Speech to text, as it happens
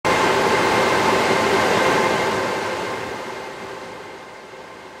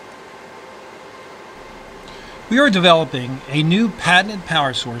We are developing a new patented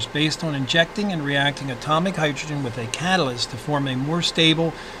power source based on injecting and reacting atomic hydrogen with a catalyst to form a more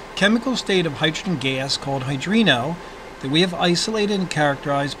stable chemical state of hydrogen gas called hydrino that we have isolated and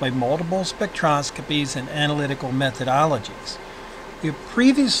characterized by multiple spectroscopies and analytical methodologies. We have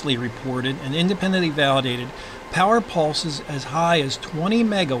previously reported and independently validated power pulses as high as 20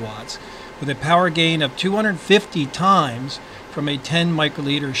 megawatts with a power gain of 250 times from a 10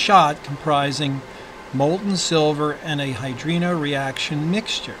 microliter shot comprising molten silver and a hydrino reaction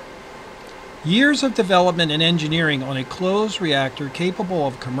mixture. Years of development and engineering on a closed reactor capable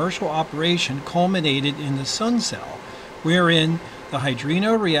of commercial operation culminated in the SunCell, wherein the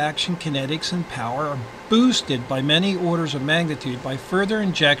hydrino reaction kinetics and power are boosted by many orders of magnitude by further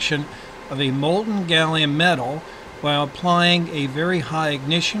injection of a molten gallium metal while applying a very high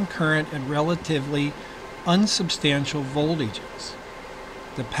ignition current at relatively unsubstantial voltages.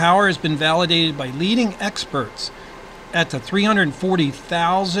 The power has been validated by leading experts at the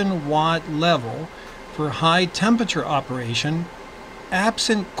 340,000 watt level for high temperature operation,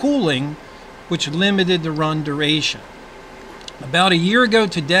 absent cooling, which limited the run duration. About a year ago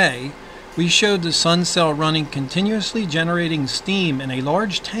today, we showed the SunCell running continuously generating steam in a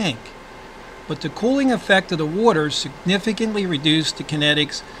large tank, but the cooling effect of the water significantly reduced the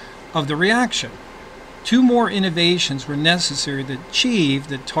kinetics of the reaction. Two more innovations were necessary to achieve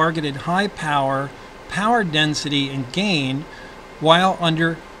the targeted high power density and gain while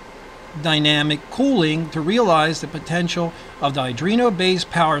under dynamic cooling to realize the potential of the hydrino-based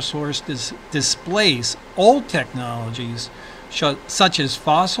power source to displace old technologies such as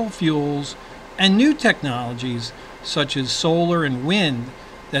fossil fuels and new technologies such as solar and wind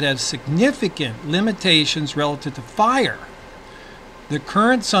that have significant limitations relative to fire. The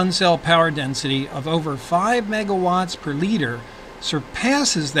current SunCell power density of over 5 megawatts per liter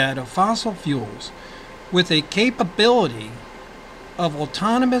surpasses that of fossil fuels with a capability of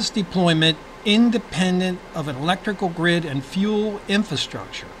autonomous deployment independent of an electrical grid and fuel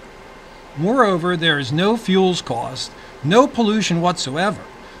infrastructure. Moreover, there is no fuels cost, no pollution whatsoever,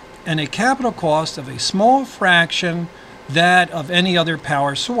 and a capital cost of a small fraction that of any other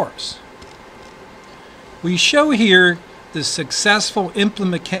power source. We show here the successful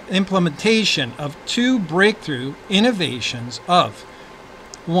implementation of two breakthrough innovations of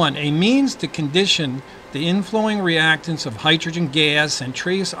 1. A means to condition the inflowing reactants of hydrogen gas and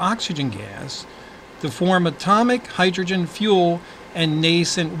trace oxygen gas to form atomic hydrogen fuel and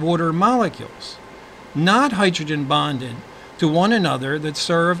nascent water molecules, not hydrogen bonded to one another, that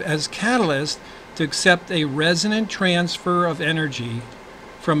serve as catalysts to accept a resonant transfer of energy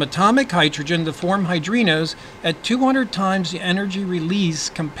from atomic hydrogen to form hydrinos at 200 times the energy release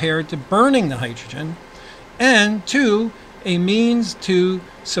compared to burning the hydrogen, and 2. A means to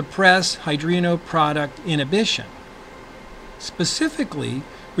suppress hydrino product inhibition. Specifically,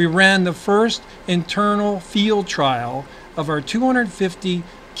 we ran the first internal field trial of our 250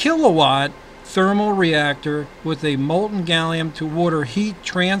 kilowatt thermal reactor with a molten gallium to water heat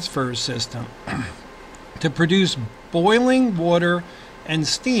transfer system to produce boiling water and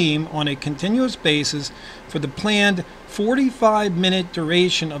steam on a continuous basis for the planned 45-minute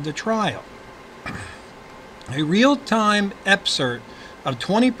duration of the trial. A real-time excerpt of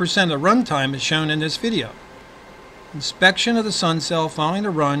 20% of the runtime is shown in this video. Inspection of the SunCell following the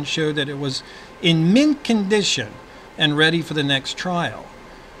run showed that it was in mint condition and ready for the next trial.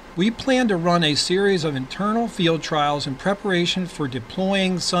 We plan to run a series of internal field trials in preparation for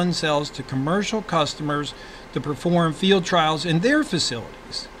deploying SunCells to commercial customers to perform field trials in their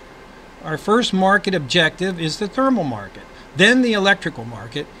facilities. Our first market objective is the thermal market, then the electrical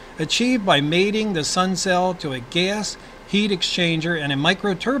market, achieved by mating the SunCell to a gas heat exchanger and a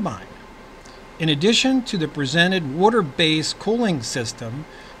microturbine. In addition to the presented water-based cooling system,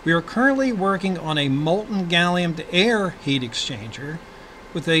 we are currently working on a molten gallium to air heat exchanger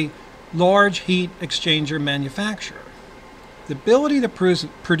with a large heat exchanger manufacturer. The ability to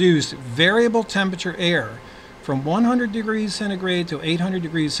produce variable temperature air from 100 degrees centigrade to 800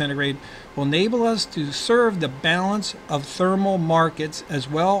 degrees centigrade will enable us to serve the balance of thermal markets as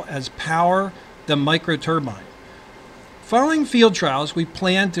well as power the microturbine. Following field trials, we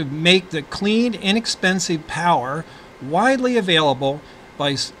plan to make the clean, inexpensive power widely available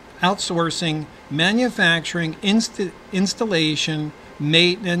by outsourcing manufacturing, installation,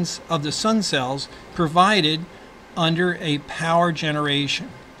 maintenance of the SunCells provided under a power generation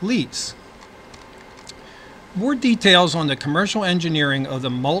lease. More details on the commercial engineering of the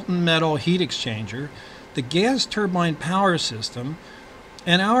molten metal heat exchanger, the gas turbine power system,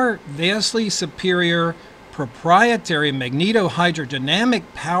 and our vastly superior proprietary magnetohydrodynamic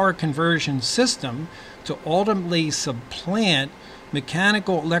power conversion system to ultimately supplant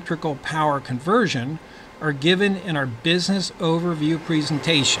mechanical electrical power conversion are given in our business overview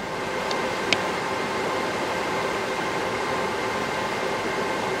presentation.